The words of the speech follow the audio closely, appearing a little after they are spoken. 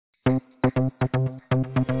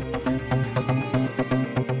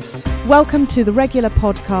Welcome to the regular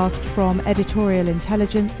podcast from Editorial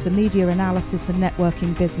Intelligence, the media analysis and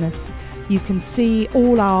networking business. You can see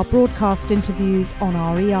all our broadcast interviews on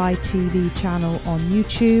our EITV channel on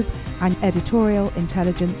YouTube and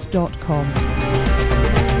editorialintelligence.com.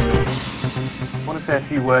 I want to say a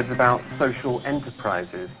few words about social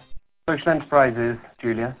enterprises. Social enterprises,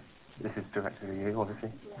 Julia, this is directed at you,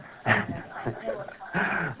 obviously.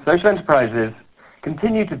 Social enterprises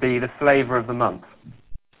continue to be the flavour of the month.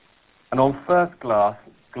 And on first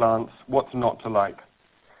glance, what's not to like?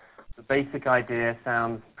 The basic idea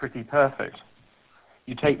sounds pretty perfect.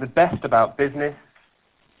 You take the best about business,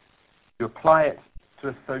 you apply it to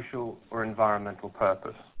a social or environmental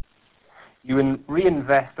purpose. You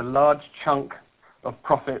reinvest a large chunk of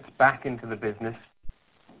profits back into the business.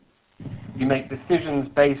 You make decisions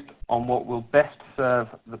based on what will best serve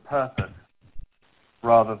the purpose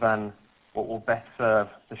rather than what will best serve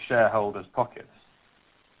the shareholders' pockets.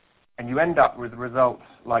 And you end up with results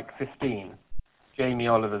like 15, Jamie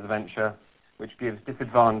Oliver's venture, which gives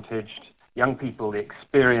disadvantaged young people the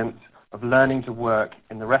experience of learning to work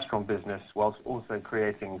in the restaurant business whilst also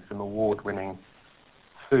creating some award-winning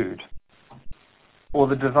food. Or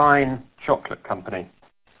the Divine Chocolate Company.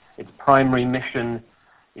 Its primary mission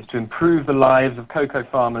is to improve the lives of cocoa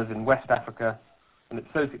farmers in West Africa, and it's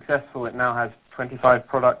so successful it now has 25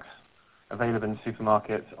 products available in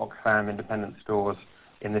supermarkets, Oxfam independent stores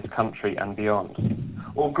in this country and beyond.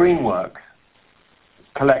 Or Greenworks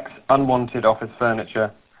collects unwanted office furniture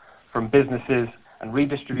from businesses and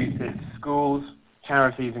redistributes it to schools,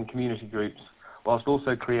 charities and community groups, whilst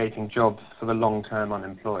also creating jobs for the long-term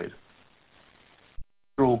unemployed.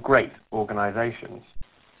 They're all great organisations.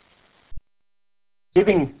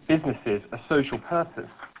 Giving businesses a social purpose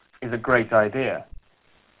is a great idea.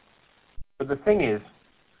 But the thing is,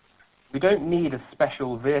 we don't need a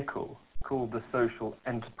special vehicle called the social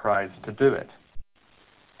enterprise to do it.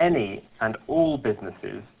 Any and all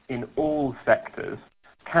businesses in all sectors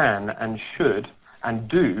can and should and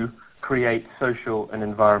do create social and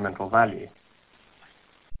environmental value.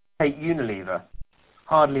 Take Unilever,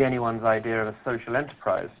 hardly anyone's idea of a social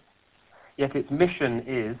enterprise, yet its mission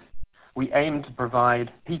is we aim to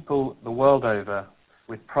provide people the world over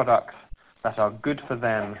with products that are good for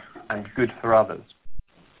them and good for others.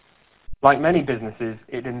 Like many businesses,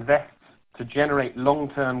 it invests to generate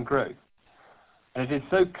long-term growth. And it is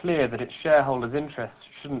so clear that its shareholders' interests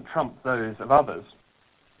shouldn't trump those of others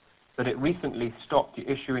that it recently stopped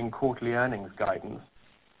issuing quarterly earnings guidance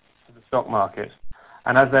to the stock market.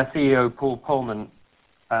 And as their CEO, Paul Polman,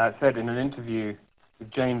 said in an interview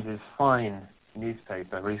with James's Fine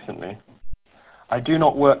newspaper recently, I do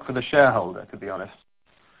not work for the shareholder, to be honest.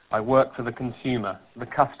 I work for the consumer, the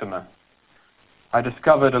customer. I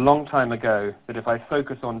discovered a long time ago that if I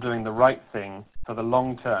focus on doing the right thing for the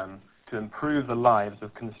long term to improve the lives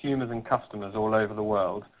of consumers and customers all over the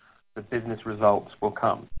world, the business results will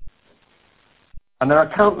come. And there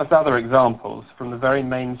are countless other examples from the very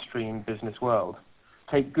mainstream business world.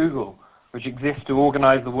 Take Google, which exists to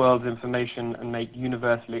organize the world's information and make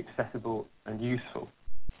universally accessible and useful.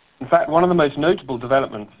 In fact, one of the most notable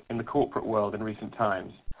developments in the corporate world in recent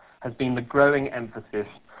times has been the growing emphasis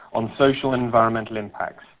on social and environmental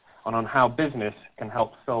impacts and on how business can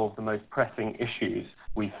help solve the most pressing issues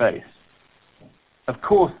we face. Of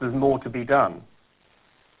course, there's more to be done.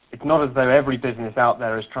 It's not as though every business out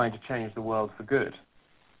there is trying to change the world for good.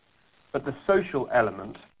 But the social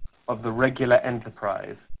element of the regular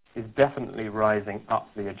enterprise is definitely rising up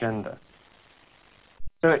the agenda.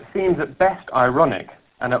 So it seems at best ironic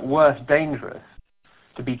and at worst dangerous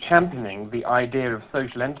to be championing the idea of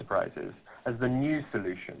social enterprises as the new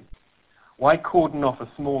solution. Why cordon off a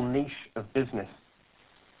small niche of business,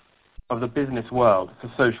 of the business world,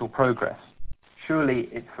 for social progress? Surely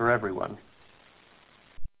it's for everyone.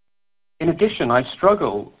 In addition, I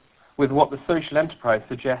struggle with what the social enterprise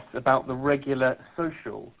suggests about the regular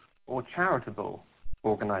social or charitable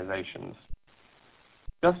organizations.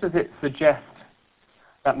 Just as it suggests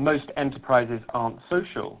that most enterprises aren't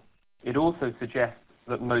social, it also suggests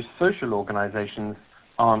that most social organizations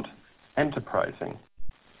aren't enterprising.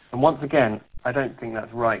 And once again, I don't think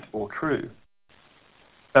that's right or true.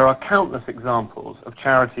 There are countless examples of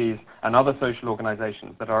charities and other social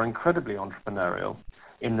organizations that are incredibly entrepreneurial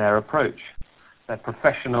in their approach. They're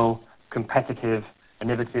professional, competitive,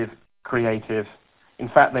 innovative, creative. In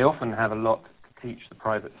fact, they often have a lot to teach the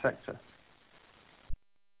private sector.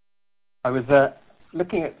 I was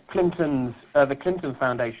looking at the Clinton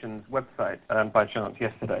Foundation's website by chance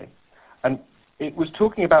yesterday, and it was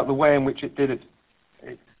talking about the way in which it did its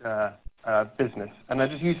business, and I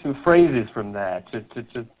just use some phrases from there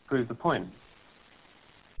to prove the point.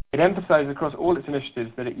 It emphasizes across all its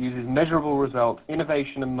initiatives that it uses measurable result,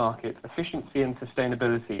 innovation and market, efficiency and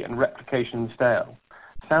sustainability, and replication and scale.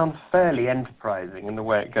 Sounds fairly enterprising in the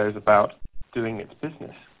way it goes about doing its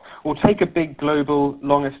business. Or take a big global,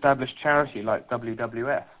 long-established charity like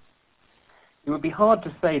WWF. It would be hard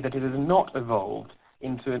to say that it has not evolved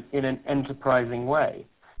in an enterprising way.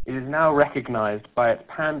 It is now recognized by its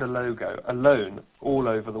panda logo alone all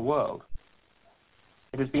over the world.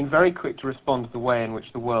 It has been very quick to respond to the way in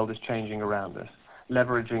which the world is changing around us,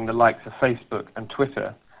 leveraging the likes of Facebook and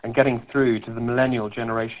Twitter and getting through to the millennial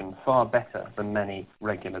generation far better than many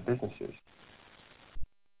regular businesses.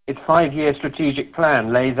 Its 5-year strategic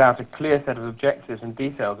plan lays out a clear set of objectives and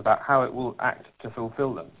details about how it will act to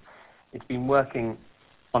fulfill them. It's been working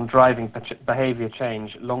on driving behavior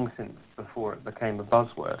change long since before it became a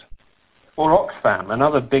buzzword. Or Oxfam,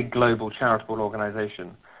 another big global charitable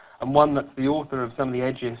organization, and one that's the author of some of the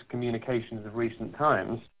edgiest communications of recent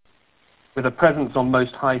times, with a presence on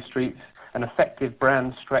most high streets, an effective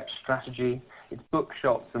brand stretch strategy, its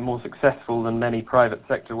bookshops are more successful than many private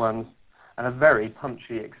sector ones, and a very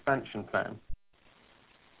punchy expansion plan.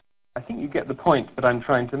 I think you get the point that I'm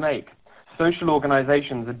trying to make. Social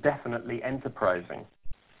organizations are definitely enterprising,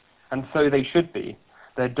 and so they should be.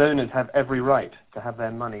 Their donors have every right to have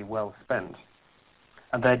their money well spent,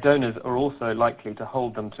 and their donors are also likely to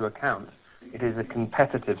hold them to account. It is a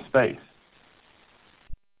competitive space.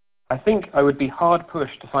 I think I would be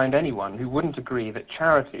hard-pushed to find anyone who wouldn't agree that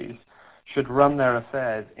charities should run their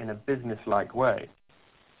affairs in a business-like way.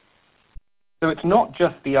 So it's not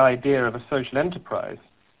just the idea of a social enterprise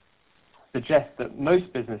suggests that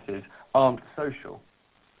most businesses aren't social.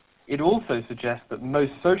 It also suggests that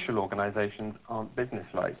most social organizations aren't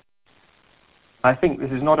business-like. I think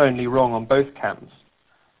this is not only wrong on both camps,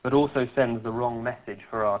 but also sends the wrong message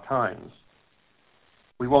for our times.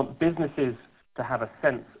 We want businesses to have a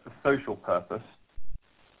sense of social purpose,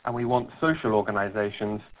 and we want social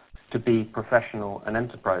organizations to be professional and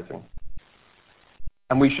enterprising.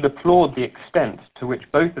 And we should applaud the extent to which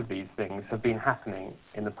both of these things have been happening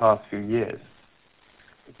in the past few years.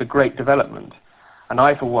 It's a great development, and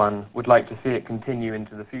I, for one, would like to see it continue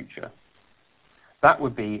into the future. That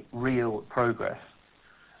would be real progress,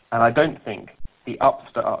 and I don't think the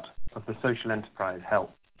upstart of the social enterprise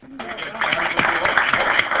help.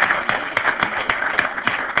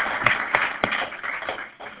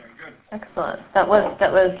 Excellent. That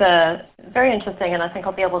was very interesting, and I think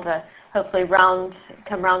I'll be able to hopefully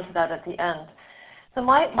come round to that at the end. So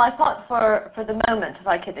my thought for the moment, if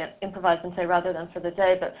I could improvise and say rather than for the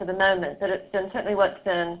day, but for the moment, that it's been certainly what's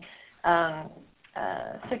been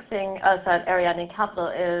fixing us at Ariadne Capital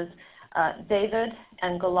is David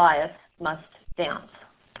and Goliath must dance.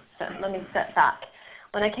 So let me step back.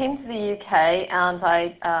 When I came to the UK and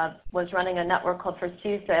I was running a network called First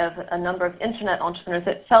Tuesday of a number of internet entrepreneurs,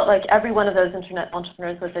 it felt like every one of those internet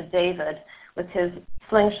entrepreneurs was a David with his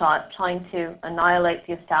slingshot trying to annihilate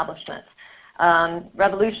the establishment.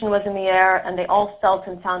 Revolution was in the air, and they all felt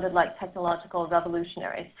and sounded like technological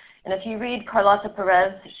revolutionaries. And if you read Carlota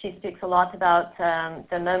Perez, she speaks a lot about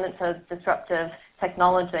the moments of disruptive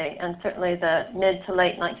technology, and certainly the mid to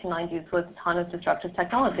late 1990s was a time of disruptive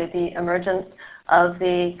technology, the emergence of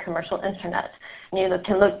the commercial internet. And you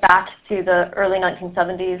can look back to the early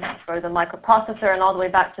 1970s for the microprocessor and all the way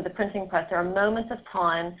back to the printing press. There are moments of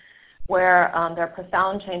time where there are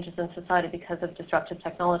profound changes in society because of disruptive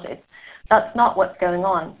technologies. That's not what's going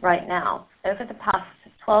on right now. Over the past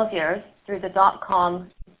 12 years, through the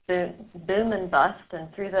dot-com boom and bust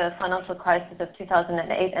and through the financial crisis of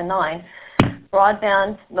 2008 and 9,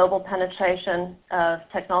 broadband mobile penetration of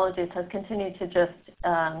technologies has continued to just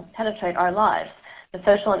penetrate our lives. The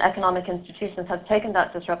social and economic institutions have taken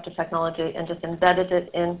that disruptive technology and just embedded it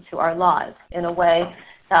into our lives in a way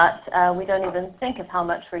that we don't even think of how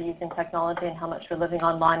much we're using technology and how much we're living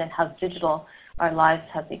online and how digital our lives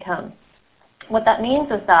have become. What that means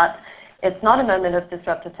is that it's not a moment of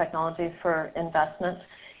disruptive technology for investment.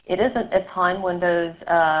 It isn't a time when those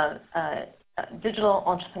digital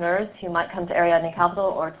entrepreneurs who might come to Ariadne Capital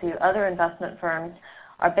or to other investment firms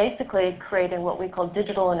are basically creating what we call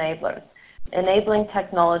digital enablers, enabling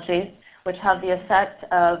technologies which have the effect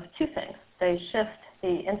of two things. They shift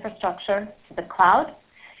the infrastructure to the cloud,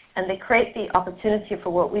 and they create the opportunity for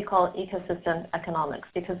what we call ecosystem economics,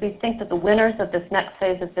 because we think that the winners of this next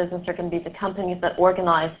phase of business are going to be the companies that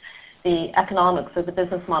organize the economics of the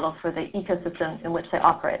business model for the ecosystem in which they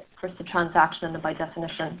operate. First the transaction, and then by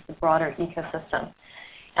definition, the broader ecosystem.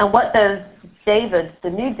 And what those David, the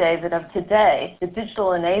new David of today, the digital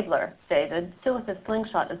enabler David, still with his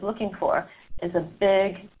slingshot, is looking for is a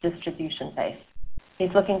big distribution base.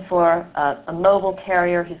 He's looking for a mobile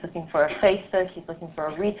carrier. He's looking for a Facebook. He's looking for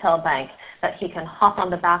a retail bank that he can hop on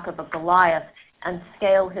the back of a Goliath and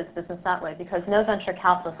scale his business that way, because no venture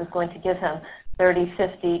capitalist is going to give him 30,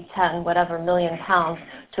 50, 10, whatever million pounds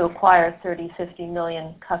to acquire 30, 50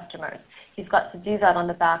 million customers. He's got to do that on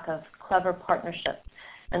the back of clever partnerships.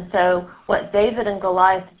 And so what David and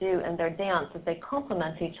Goliath do in their dance is they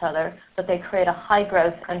complement each other, but they create a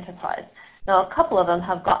high-growth enterprise. Now, a couple of them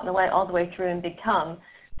have gotten away all the way through and become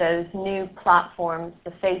those new platforms,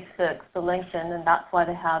 the Facebooks, the LinkedIn, and that's why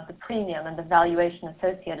they have the premium and the valuation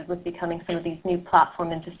associated with becoming some of these new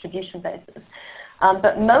platform and distribution bases.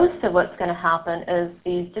 But most of what's going to happen is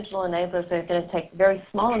these digital enablers are going to take very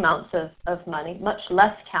small amounts of money, much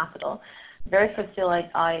less capital. The very first deal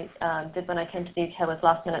I did when I came to the UK was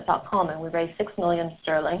lastminute.com, and we raised 6 million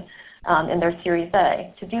sterling in their Series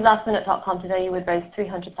A. To do lastminute.com today, you would raise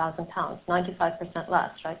 £300,000, 95% less,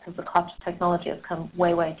 right, because the cost of technology has come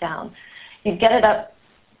way, way down. You'd get it up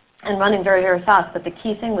and running very, very fast, but the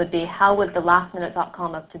key thing would be how would the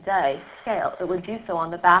lastminute.com of today scale? It would do so on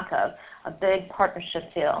the back of a big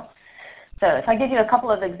partnership deal. So if I give you a couple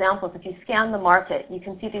of examples, if you scan the market, you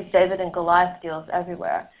can see these David and Goliath deals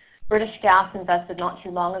everywhere. British Gas invested not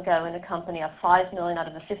too long ago in a company of £5 million out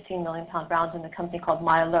of a £15 million round in a company called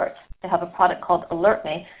MyAlert. They have a product called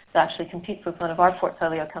AlertMe that actually competes with one of our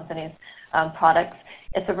portfolio companies' products.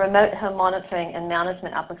 It's a remote home monitoring and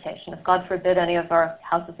management application. If, God forbid, any of our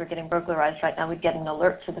houses were getting burglarized right now, we'd get an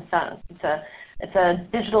alert to the phone. It's a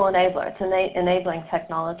digital enabler. It's an enabling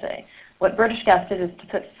technology. What British Gas did is to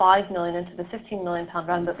put $5 million into the £15 million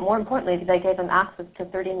round, but more importantly, they gave them access to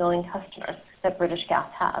 30 million customers that British Gas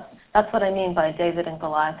has. That's what I mean by a David and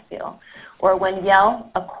Goliath deal. Or when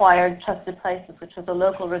Yell acquired Trusted Places, which was a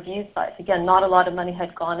local review site. Again, not a lot of money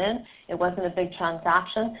had gone in. It wasn't a big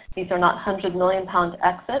transaction. These are not £100 million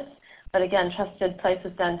exits. But again, Trusted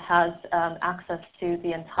Places then has access to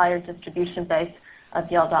the entire distribution base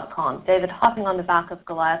of Yell.com. David hopping on the back of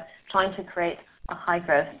Goliath, trying to create a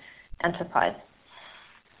high-growth enterprise.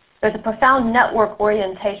 There's a profound network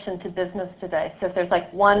orientation to business today. So if there's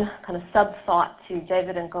like one kind of sub-thought to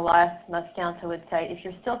David and Goliath must dance, I would say, if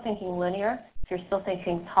you're still thinking linear, if you're still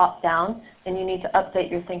thinking top-down, then you need to update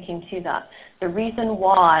your thinking to that. The reason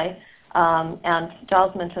why, and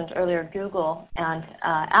Giles mentioned earlier, Google and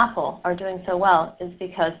Apple are doing so well is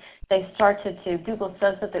because they started to, Google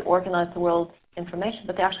says that they organize the world's information,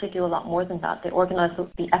 but they actually do a lot more than that. They organize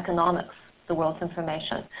the economics, the world's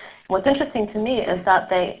information. And what's interesting to me is that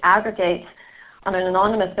they aggregate on an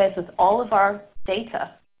anonymous basis all of our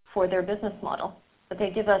data for their business model, but they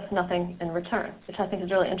give us nothing in return, which I think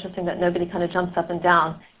is really interesting that nobody kind of jumps up and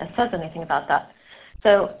down and says anything about that.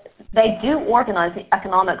 So they do organize the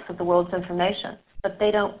economics of the world's information, but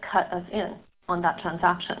they don't cut us in on that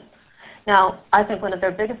transaction. Now, I think one of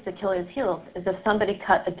their biggest Achilles heels is if somebody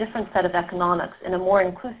cut a different set of economics in a more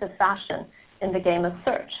inclusive fashion in the game of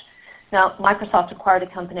search. Now, Microsoft acquired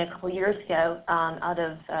a company a couple years ago out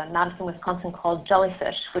of Madison, Wisconsin called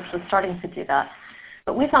Jellyfish, which was starting to do that.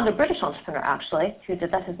 But we found a British entrepreneur, actually, who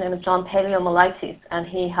did that. His name is John Paleomolaitis, and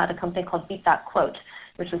he had a company called Beat That Quote,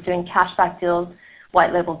 which was doing cashback deals,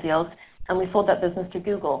 white label deals, and we sold that business to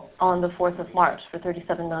Google on the 4th of March for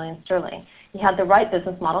 37 million sterling. He had the right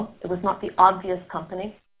business model. It was not the obvious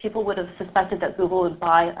company. People would have suspected that Google would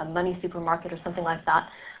buy a money supermarket or something like that.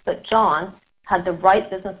 But John had the right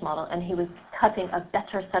business model, and he was cutting a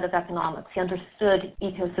better set of economics. He understood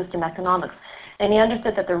ecosystem economics, and he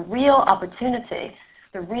understood that the real opportunity,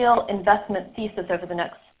 the real investment thesis over the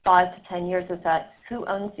next 5 to 10 years is that who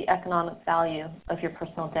owns the economic value of your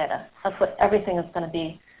personal data? That's what everything is going to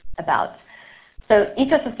be about. So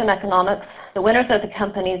ecosystem economics, the winners are the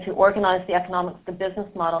companies who organize the economics, the business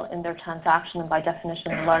model in their transaction, and by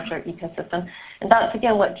definition, the larger ecosystem. And that's,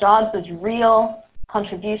 again, what Jobs' real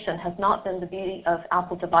contribution has not been the beauty of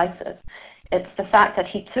Apple devices. It's the fact that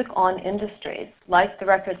he took on industries like the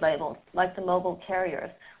record labels, like the mobile carriers,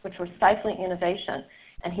 which were stifling innovation,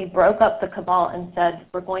 and he broke up the cabal and said,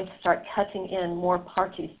 we're going to start cutting in more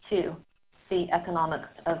parties to the economics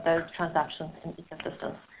of those transactions and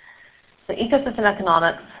ecosystems. So ecosystem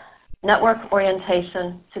economics, network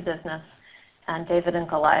orientation to business, and David and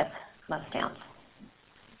Goliath must dance.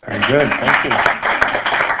 Very good, thank you.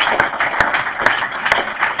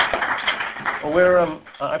 Well,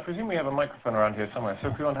 I presume we have a microphone around here somewhere, so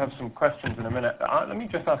if you want to have some questions in a minute, let me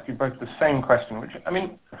just ask you both the same question, which, I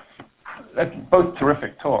mean, they're both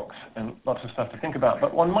terrific talks and lots of stuff to think about,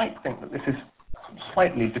 but one might think that this is a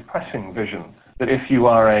slightly depressing vision that if you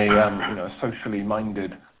are a socially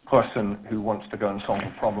minded person who wants to go and solve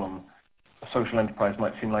a problem, a social enterprise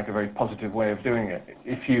might seem like a very positive way of doing it.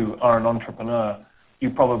 If you are an entrepreneur, you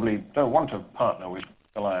probably don't want to partner with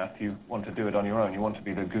Goliath. You want to do it on your own. You want to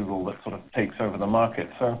be the Google that sort of takes over the market.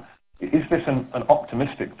 So is this an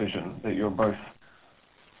optimistic vision that you're both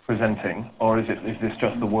presenting, or is this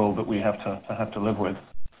just the world that we have to live with?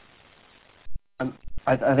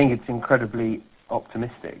 I think it's incredibly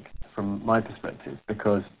optimistic from my perspective,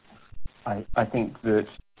 because I think that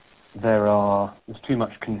there's too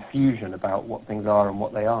much confusion about what things are and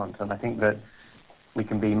what they aren't, and I think that we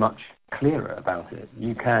can be much clearer about it.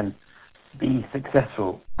 You can be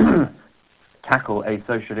successful, tackle a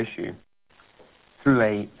social issue through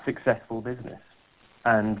a successful business,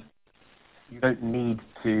 and you don't need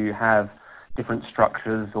to have different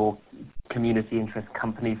structures or community interest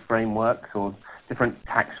company frameworks or different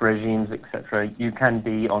tax regimes, etc. You can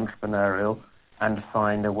be entrepreneurial and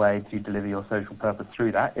find a way to deliver your social purpose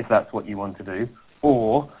through that, if that's what you want to do,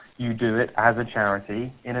 or you do it as a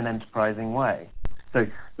charity in an enterprising way. So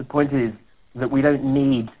the point is that we don't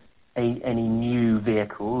need any new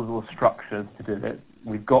vehicles or structures to do it.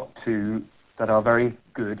 We've got two that are very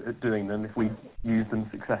good at doing them if we use them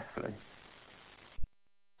successfully.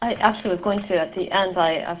 I actually was going to, at the end,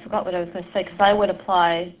 I forgot what I was going to say, because I would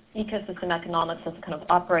apply ecosystem economics as a kind of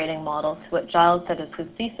operating model to what Giles said as his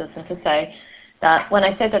thesis, and to say that when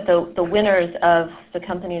I say that the winners of the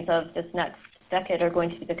companies of this next decade are going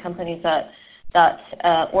to be the companies that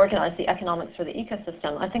organize the economics for the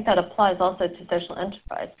ecosystem, I think that applies also to social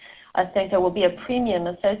enterprise. I think there will be a premium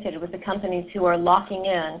associated with the companies who are locking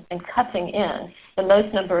in and cutting in the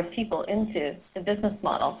most number of people into the business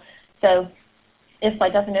model. So if by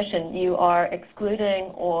definition you are excluding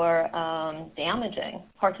or damaging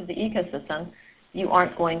parts of the ecosystem, you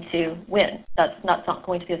aren't going to win. That's not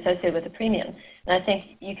going to be associated with a premium. And I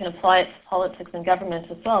think you can apply it to politics and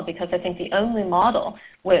government as well, because I think the only model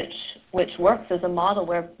which works is a model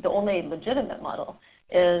where the only legitimate model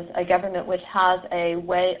is a government which has a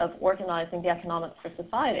way of organizing the economics for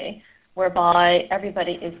society whereby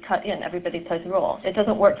everybody is cut in, everybody plays a role. It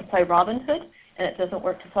doesn't work to play Robin Hood, and it doesn't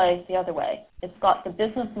work to play the other way. It's got the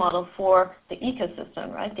business model for the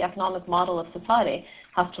ecosystem, right? The economic model of society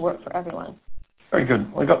has to work for everyone. Very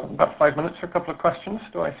good. We've got about 5 minutes for a couple of questions.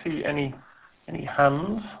 Do I see any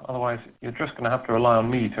hands? Otherwise, you're just going to have to rely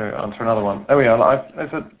on me to answer another one. There we are.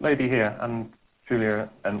 There's a lady here, and Julia,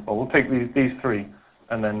 and we'll take these three,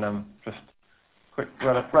 and then just quick,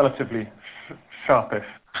 relatively sharpish.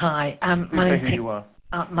 Hi. My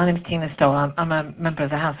name is Tina Stoll. I'm a member of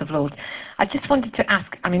the House of Lords. I just wanted to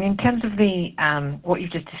ask, in terms of the what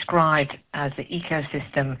you've just described as the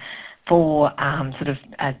ecosystem for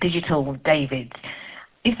digital Davids,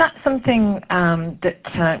 is that something that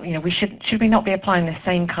should we not be applying the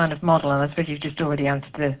same kind of model? And I suppose you've just already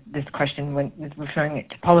answered this question when referring it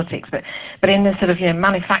to politics, but in the sort of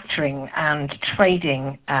manufacturing and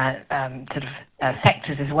trading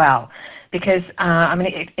sectors as well, because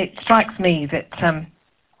it strikes me that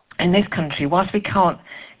in this country, whilst we can't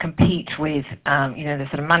compete with the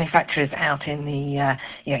sort of manufacturers out in the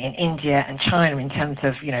in India and China in terms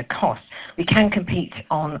of cost, we can compete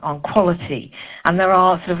on quality, and there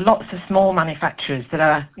are sort of lots of small manufacturers that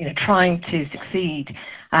are trying to succeed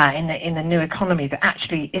in the new economy, that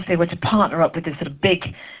actually, if they were to partner up with the sort of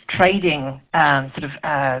big trading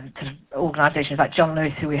organisations like John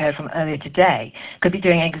Lewis, who we heard from earlier today, could be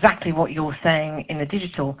doing exactly what you're saying in the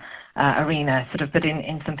digital arena, but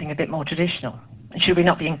in something a bit more traditional. Should we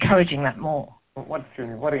not be encouraging that more? Why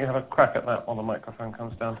don't you have a crack at that while the microphone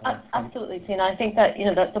comes down to me? Absolutely, Tina. I think that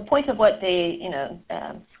the point of what the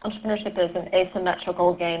entrepreneurship is an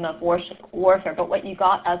asymmetrical game of warfare. But what you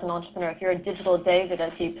got as an entrepreneur, if you're a digital David,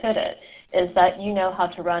 as you put it, is that you know how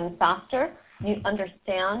to run faster. You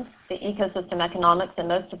understand the ecosystem economics, and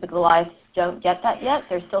most of the Goliaths don't get that yet.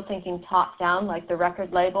 They're still thinking top down, like the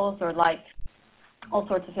record labels or like all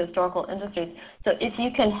sorts of historical industries. So if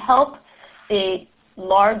you can help the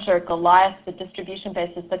larger Goliath, the distribution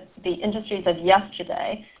bases, the industries of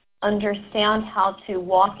yesterday, understand how to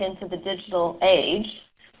walk into the digital age.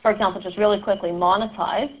 For example, just really quickly,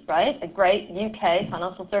 Monetize, right? A great UK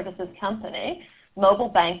financial services company, mobile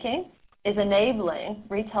banking, is enabling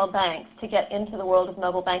retail banks to get into the world of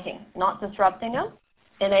mobile banking, not disrupting them,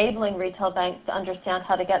 enabling retail banks to understand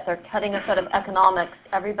how to get their cutting edge set of economics,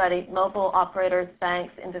 everybody, mobile operators,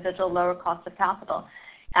 banks, individual, lower cost of capital.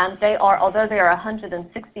 And they are, although they are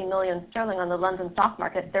 160 million sterling on the London stock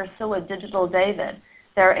market, they're still a digital David.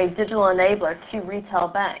 They're a digital enabler to retail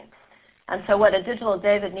banks. And so what a digital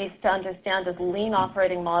David needs to understand is lean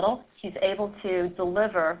operating model. He's able to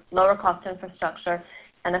deliver lower cost infrastructure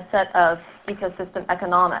and a set of ecosystem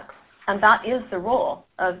economics. And that is the role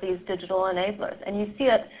of these digital enablers. And you see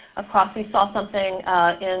it across, we saw something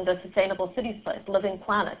in the Sustainable Cities place, Living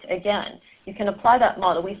Planet. Again, you can apply that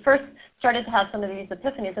model. We first started to have some of these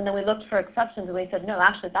epiphanies, and then we looked for exceptions, and we said, no,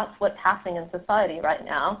 actually, that's what's happening in society right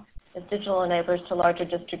now, is digital enablers to larger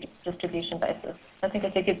distribution bases. I think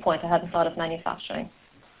it's a good point. I hadn't thought of manufacturing.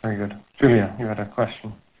 Very good. Julia, you had a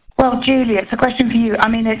question. Well, Julia, it's a question for you. I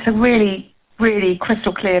mean, it's a really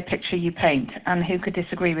crystal clear picture you paint, and who could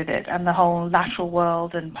disagree with it, and the whole lateral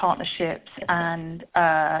world and partnerships. And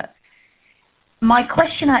my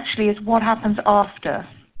question actually is, what happens after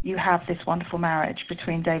you have this wonderful marriage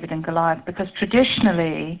between David and Goliath? Because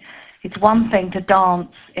traditionally, it's one thing to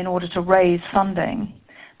dance in order to raise funding,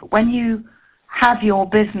 but when you have your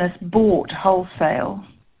business bought wholesale,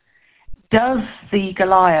 does the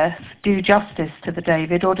Goliath do justice to the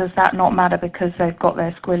David, or does that not matter because they've got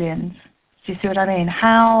their squillions? Do you see what I mean?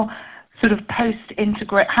 How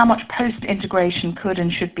much post-integration could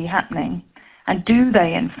and should be happening? And do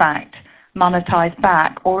they, in fact, monetize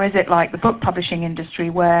back? Or is it like the book publishing industry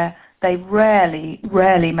where they rarely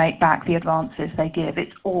make back the advances they give?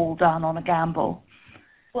 It's all done on a gamble.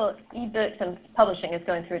 Well, ebooks and publishing is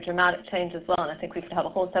going through a dramatic change as well, and I think we could have a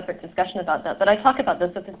whole separate discussion about that. But I talk about this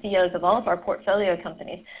with the CEOs of all of our portfolio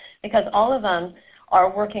companies, because all of them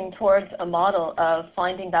are working towards a model of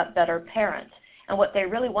finding that better parent. And what they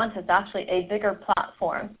really want is actually a bigger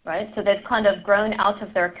platform, right? So they've kind of grown out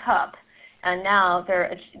of their cup, and now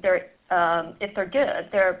if they're good,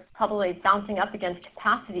 they're probably bouncing up against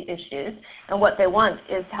capacity issues, and what they want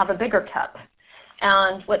is to have a bigger cup.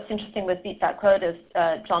 And what's interesting with Beat That Quote is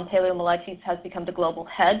John Paleomolaitis has become the global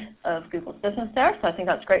head of Google's business there, so I think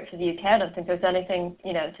that's great for the UK. I don't think there's anything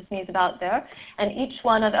to sneeze about there. And each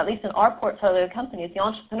one of, at least in our portfolio companies, the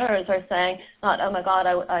entrepreneurs are saying, not, oh my God,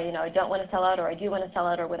 I don't want to sell out, or I do want to sell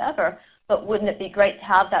out, or whatever, but wouldn't it be great to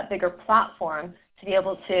have that bigger platform to be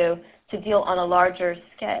able to deal on a larger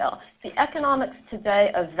scale? The economics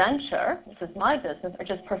today of venture, this is my business, are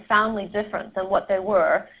just profoundly different than what they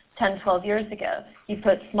were 10, 12 years ago. You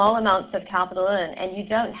put small amounts of capital in, and you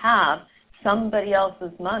don't have somebody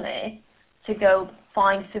else's money to go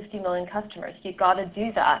find 50 million customers. You've got to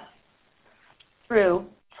do that through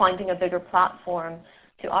finding a bigger platform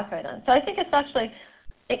to operate on. So I think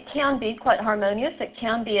it can be quite harmonious. It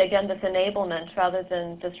can be, again, this enablement rather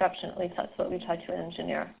than disruption. At least that's what we try to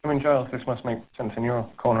engineer. I mean, Giles, this must make sense in your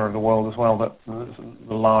corner of the world as well, that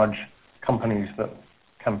the large companies that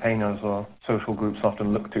campaigners or social groups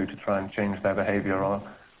often look to try and change their behavior or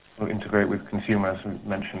integrate with consumers. We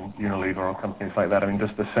mentioned Unilever or companies like that. I mean,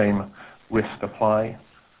 does the same risk apply?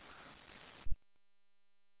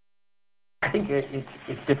 I think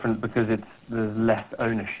it's different because there's less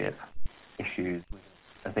ownership issues.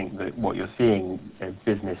 I think that what you're seeing is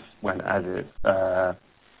business, as it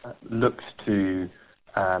looks to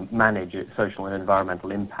manage its social and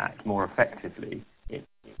environmental impact more effectively,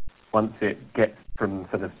 once it gets from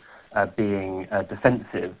sort of being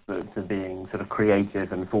defensive to being sort of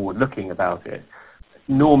creative and forward-looking about it,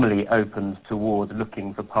 normally opens towards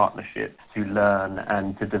looking for partnerships to learn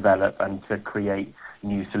and to develop and to create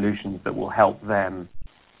new solutions that will help them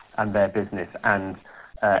and their business and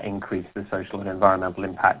increase the social and environmental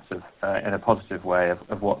impacts in a positive way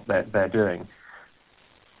of what they're doing.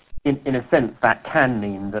 In a sense, that can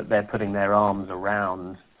mean that they're putting their arms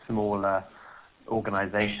around smaller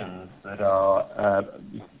organizations that are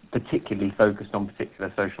particularly focused on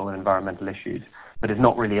particular social and environmental issues. But it's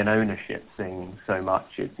not really an ownership thing so much.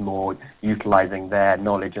 It's more utilizing their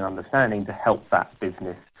knowledge and understanding to help that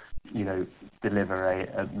business, deliver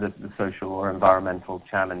the social or environmental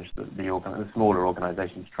challenge that the smaller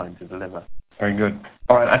organization is trying to deliver. Very good.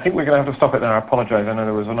 All right, I think we're going to have to stop it there. I apologize. I know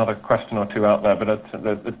there was another question or two out there, but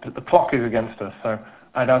the clock is against us. So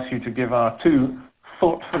I'd ask you to give our two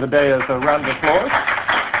thoughts for the day as a round of applause.